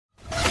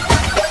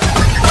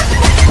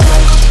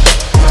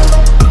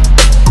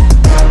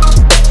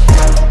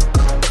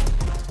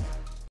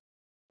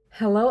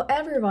Hello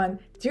everyone,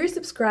 dear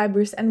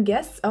subscribers and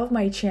guests of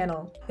my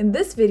channel. In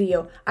this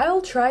video, I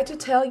will try to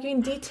tell you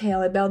in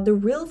detail about the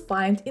real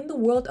find in the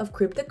world of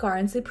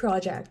cryptocurrency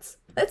projects.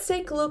 Let's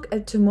take a look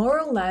at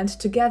TomorrowLand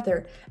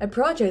together, a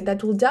project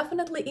that will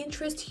definitely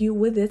interest you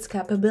with its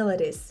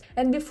capabilities.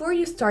 And before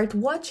you start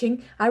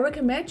watching, I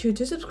recommend you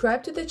to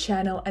subscribe to the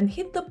channel and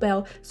hit the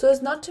bell so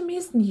as not to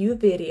miss new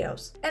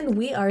videos. And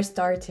we are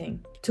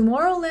starting.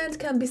 TomorrowLand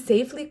can be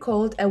safely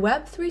called a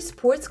web3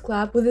 sports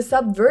club with a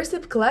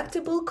subversive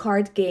collectible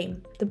card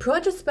game. The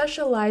project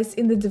specializes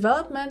in the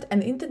development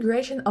and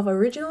integration of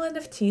original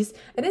NFTs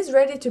and is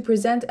ready to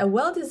present a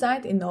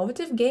well-designed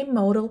innovative game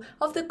model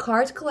of the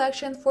card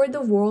collection for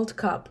the World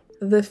Cup.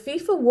 The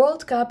FIFA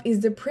World Cup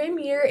is the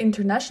premier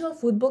international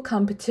football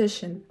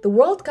competition. The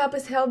World Cup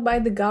is held by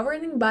the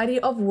governing body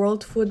of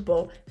world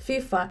football,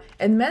 FIFA,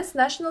 and men's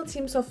national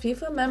teams of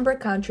FIFA member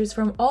countries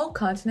from all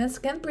continents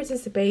can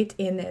participate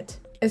in it.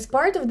 As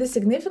part of this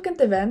significant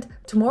event,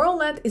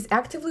 TomorrowLand is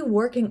actively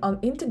working on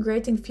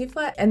integrating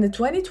FIFA and the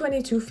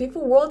 2022 FIFA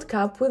World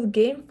Cup with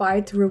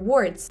GameFi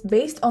rewards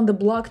based on the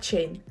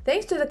blockchain.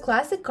 Thanks to the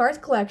classic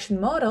card collection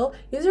model,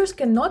 users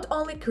can not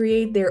only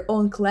create their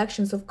own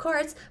collections of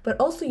cards, but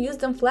also use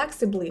them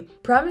flexibly,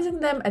 promising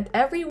them at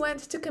every event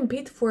to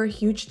compete for a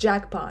huge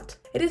jackpot.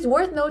 It is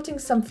worth noting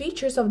some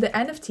features of the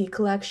NFT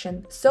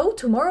collection. So,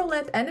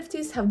 TomorrowLand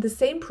NFTs have the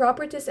same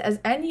properties as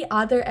any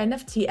other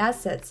NFT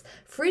assets: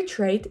 free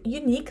trade,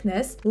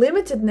 uniqueness,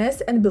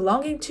 limitedness, and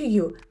belonging to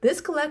you.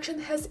 This collection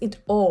has it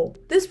all.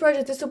 This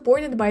project is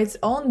supported by its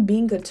own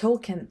Bingo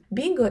token.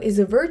 Bingo is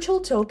a virtual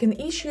token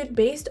issued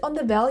based on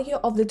the value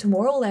of the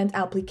TomorrowLand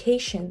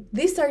application.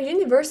 These are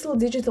universal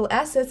digital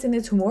assets in the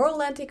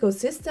TomorrowLand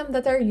ecosystem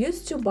that are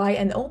used to buy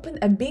and open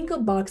a Bingo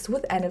box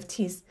with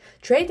NFTs,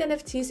 trade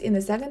NFTs in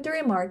the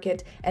secondary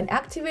market, and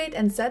activate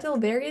and settle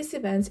various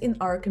events in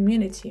our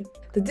community.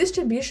 The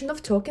distribution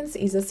of tokens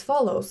is as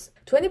follows: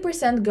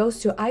 20%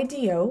 goes to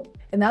IDO,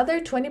 another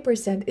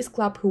 20% is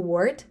club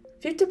reward,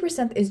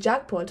 50% is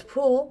jackpot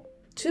pool,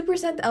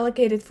 2%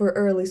 allocated for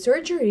early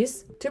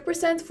surgeries,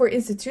 2% for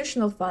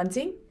institutional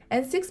funding,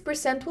 and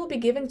 6% will be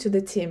given to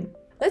the team.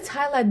 Let's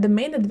highlight the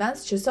main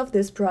advantages of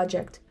this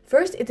project.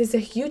 First, it is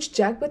a huge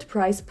jackpot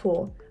prize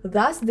pool.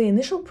 Thus, the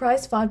initial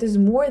prize fund is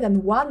more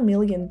than $1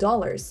 million.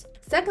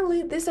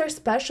 Secondly, these are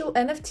special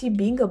NFT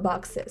bingo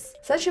boxes.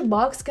 Such a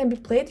box can be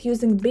played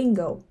using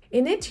Bingo.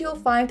 In it, you'll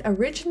find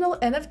original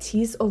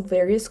NFTs of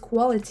various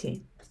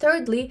quality.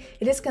 Thirdly,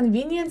 it is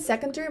convenient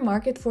secondary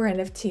market for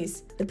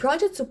NFTs. The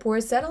project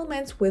supports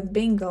settlements with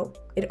Bingo.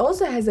 It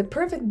also has a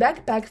perfect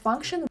backpack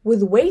function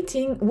with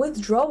waiting,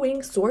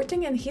 withdrawing,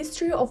 sorting, and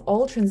history of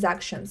all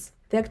transactions.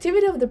 The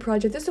activity of the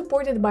project is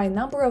supported by a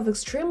number of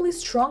extremely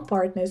strong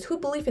partners who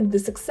believe in the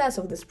success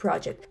of this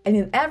project and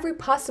in every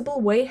possible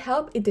way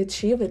help it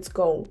achieve its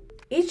goal.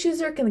 Each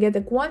user can get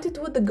acquainted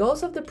with the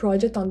goals of the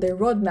project on their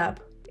roadmap.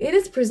 It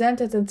is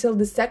presented until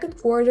the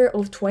second quarter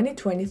of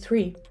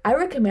 2023. I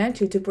recommend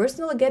you to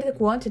personally get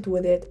acquainted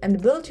with it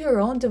and build your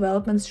own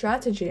development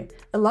strategy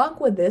along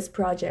with this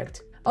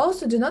project.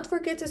 Also, do not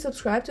forget to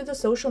subscribe to the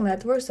social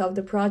networks of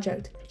the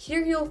project.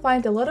 Here you'll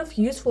find a lot of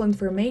useful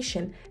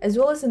information as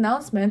well as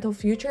announcement of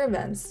future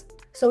events.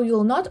 So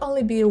you'll not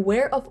only be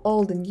aware of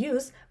all the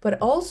news,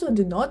 but also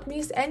do not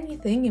miss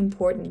anything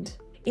important.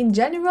 In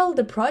general,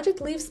 the project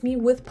leaves me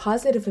with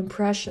positive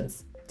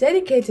impressions.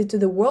 Dedicated to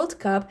the World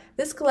Cup,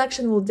 this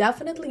collection will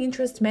definitely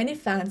interest many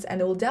fans and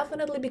will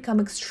definitely become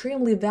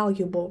extremely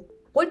valuable.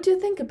 What do you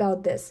think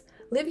about this?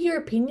 Leave your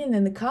opinion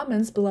in the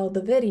comments below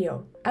the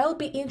video. I'll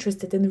be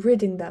interested in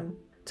reading them.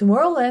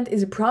 TomorrowLand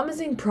is a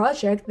promising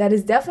project that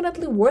is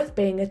definitely worth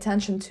paying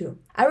attention to.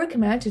 I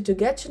recommend you to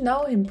get to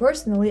know him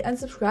personally and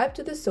subscribe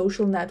to the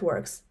social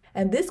networks.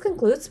 And this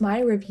concludes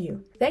my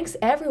review. Thanks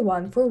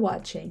everyone for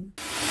watching.